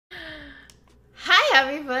Hi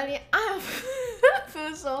everybody, I'm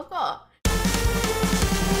pusoko.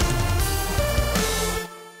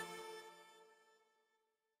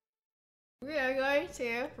 We are going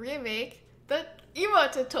to remake the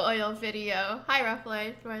emote tutorial video. Hi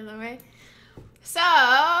Ruffler, by the way. So,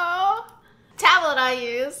 tablet I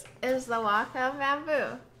use is the Wacom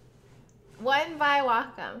Bamboo. 1 by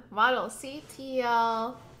Wacom, model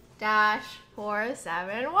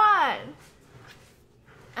CTL-471.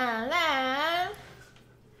 And then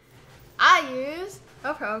I use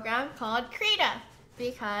a program called Krita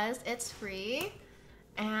because it's free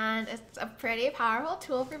and it's a pretty powerful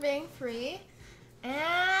tool for being free.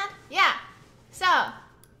 And yeah, so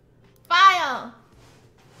file,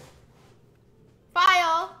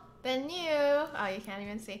 then new, oh you can't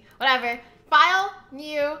even see, whatever, file,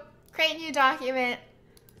 new, create new document.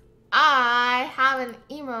 I have an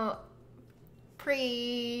emote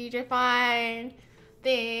predefined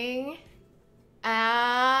thing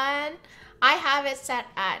and I have it set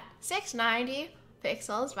at 690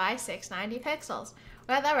 pixels by 690 pixels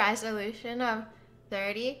with a resolution of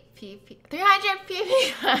 300 ppi. 300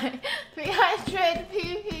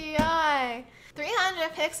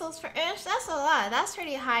 pixels per inch, that's a lot. That's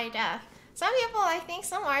pretty high def. Some people, I think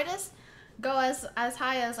some artists go as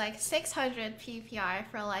high as like 600 ppi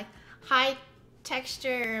for like high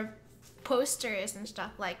texture posters and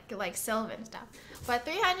stuff like Sylvan stuff. But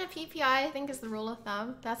 300 ppi I think is the rule of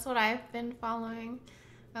thumb. That's what I've been following,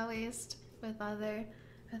 at least with other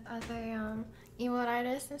emote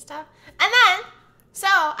artists and stuff. And then, so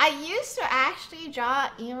I used to actually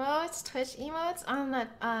draw emotes, Twitch emotes, on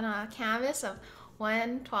a canvas of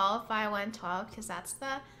 112 by 112 because that's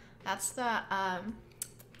the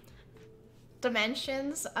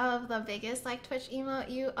dimensions of the biggest like Twitch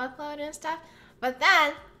emote you upload and stuff. But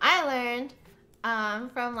then I learned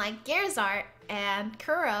from like Gears Art and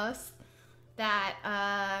Kuros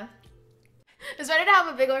that it's better to have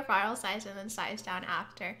a bigger file size and then size down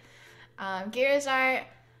after. Gears Art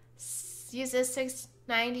uses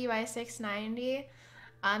 690 by 690.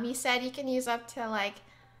 He said you can use up to like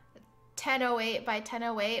 1008 by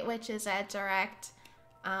 1008, which is a direct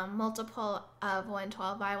multiple of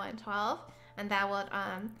 112 by 112, and that would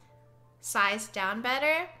size down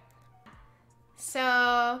better.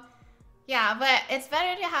 So yeah, but it's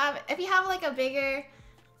better to have, if you have like a bigger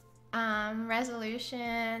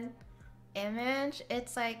resolution image,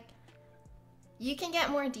 it's like you can get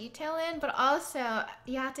more detail in, but also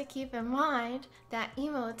you have to keep in mind that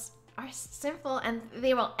emotes are simple and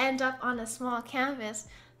they will end up on a small canvas,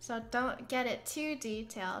 so don't get it too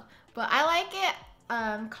detailed. But I like it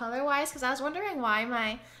color wise because I was wondering why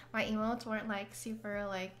my emotes weren't like super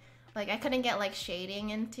like I couldn't get like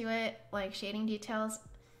shading into it, like shading details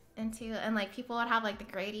into it, and like people would have like the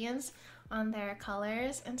gradients on their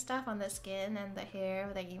colors and stuff on the skin and the hair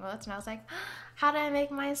with the emotes, and I was like, how do I make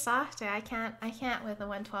mine softer? I can't with a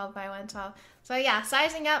 112 by 112. So yeah,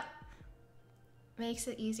 sizing up makes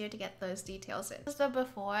it easier to get those details in. This is the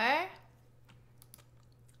before,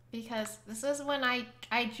 because this is when I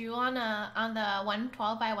drew on the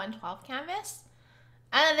 112 by 112 canvas,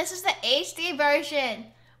 and then this is the HD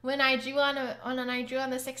version when I drew on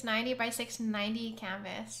the 690 by 690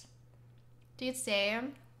 canvas. Dude,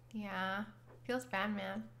 same. Yeah, feels bad,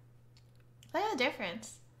 man. Look at the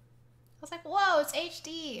difference. I was like, whoa, it's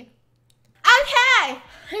HD. Okay!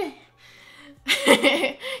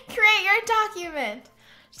 Create your document.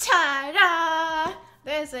 Ta-da!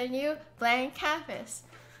 There's a new blank canvas.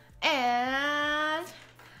 And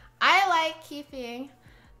I like keeping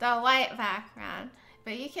the white background,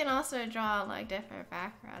 but you can also draw like different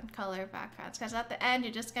color backgrounds, because at the end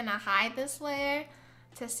you're just gonna hide this layer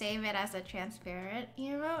to save it as a transparent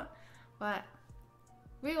emote. But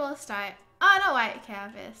we will start on a white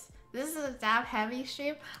canvas. This is a dab heavy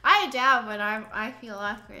stream. I dab when I feel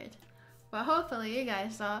awkward, but hopefully you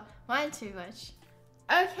guys don't mind too much.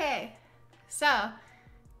 Okay, so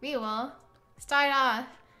we will start off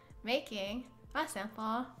making a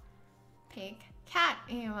simple pink cat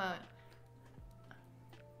emote.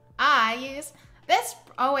 I use this,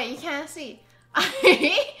 oh wait, you can't see.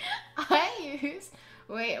 I use,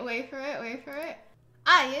 wait for it.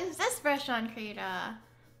 I use this brush on Krita,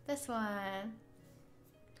 this one.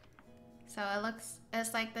 So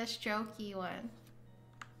it's like the strokey one.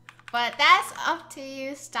 But that's up to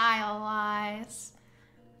you style wise.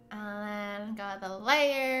 And then go to the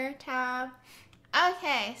layer tab.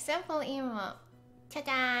 Okay, simple emote.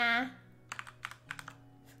 Ta-da!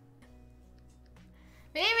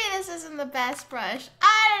 Maybe this isn't the best brush.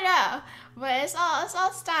 I don't know, but it's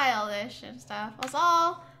all stylish and stuff. It's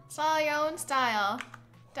all your own style.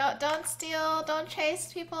 Don't steal, don't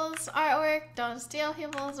chase people's artwork, don't steal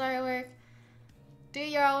people's artwork. Do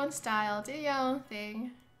your own style, do your own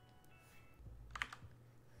thing.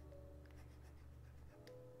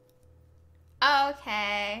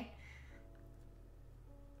 Okay.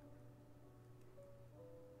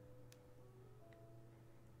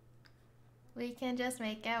 We can just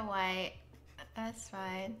make it white. That's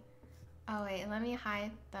fine. Oh wait, let me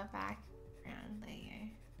hide the background layer.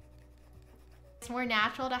 It's more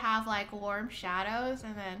natural to have like warm shadows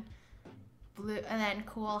and then blue and then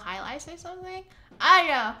cool highlights or something. I don't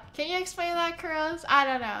know. Can you explain that, Kuros? I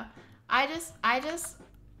don't know. I just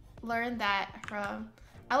learned that from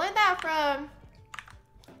I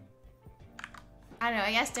don't know,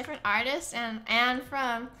 I guess different artists and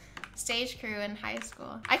from stage crew in high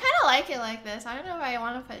school. I kind of like it like this. I don't know if I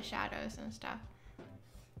want to put shadows and stuff.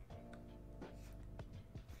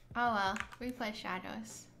 Oh well, we put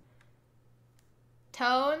shadows.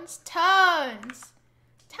 Tones, tones,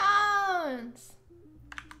 tones.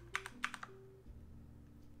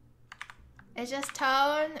 It's just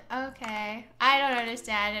tone? Okay. I don't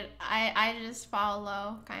understand it. I just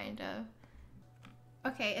follow, kind of.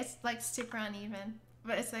 Okay, it's like super uneven,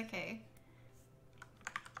 but it's okay.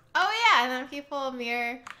 Oh yeah, and then people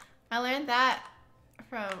mirror. I learned that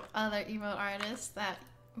from other emote artists that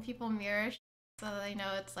people mirror so they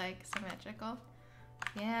know it's like symmetrical.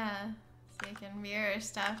 Yeah, so you can mirror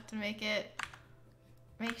stuff to make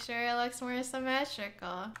sure it looks more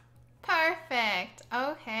symmetrical. Perfect.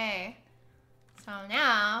 Okay. So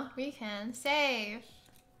now we can save.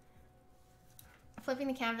 Flipping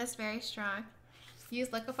the canvas very strong. Use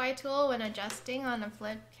liquify tool when adjusting on a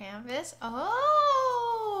flipped canvas.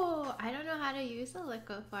 Oh, I don't know how to use the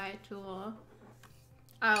liquify tool.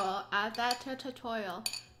 I will add that to a tutorial.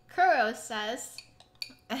 Kuro says,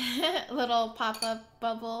 little pop-up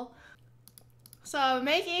bubble. So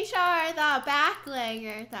making sure the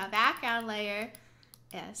background layer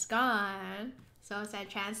is gone. So it's a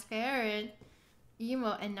transparent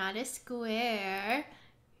emote and not a square.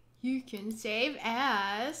 You can save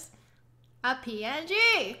as a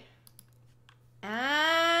PNG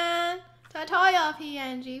and tutorial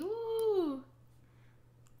PNG. Woo!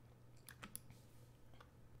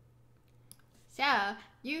 So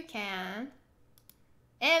you can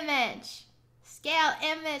scale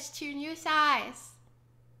image to new size,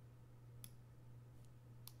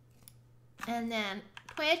 and then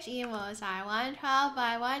Twitch emotes are 112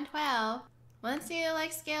 by 112. Once you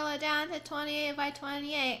like scale it down to 28 by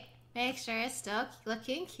 28, make sure it's still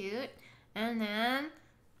looking cute, and then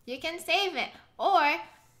you can save it. Or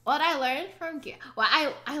what I learned from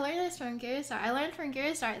I learned this from Gearstar. I learned from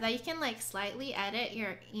Gearstar that you can like slightly edit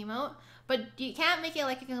your emote, but you can't make it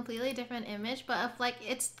like a completely different image. But if like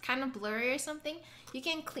it's kind of blurry or something, you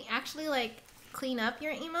can actually like clean up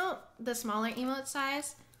your emote, the smaller emote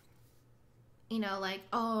size. You know, like,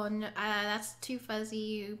 oh no, that's too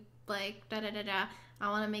fuzzy. Like da da da da. I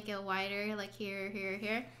want to make it wider, like here, here,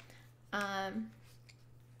 here.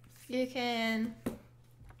 You can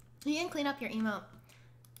clean up your emote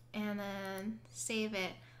and then save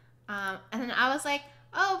it. And then I was like,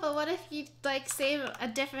 oh, but what if you like save a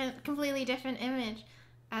completely different image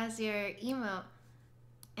as your emote?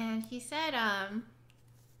 And he said,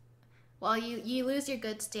 well, you lose your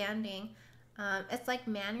good standing. It's like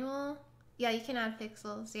manual. Yeah, you can add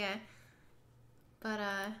pixels. Yeah, but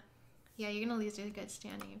yeah, you're gonna lose your good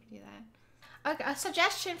standing if you do that. Okay, a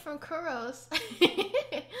suggestion from Kuros.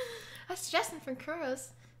 A suggestion from Kuros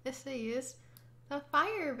is to use the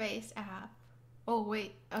Firebase app. Oh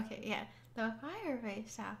wait, okay, yeah, the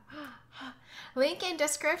Firebase app. Link in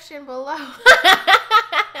description below. Look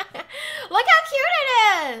how cute it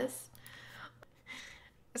is.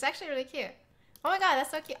 It's actually really cute. Oh my god,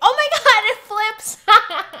 that's so cute. Oh my god, it flips.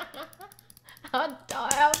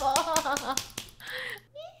 Adorable.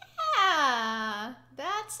 Yeah,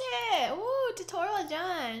 that's it. Ooh, tutorial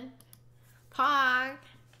done. Pog.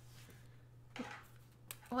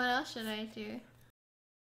 What else should I do?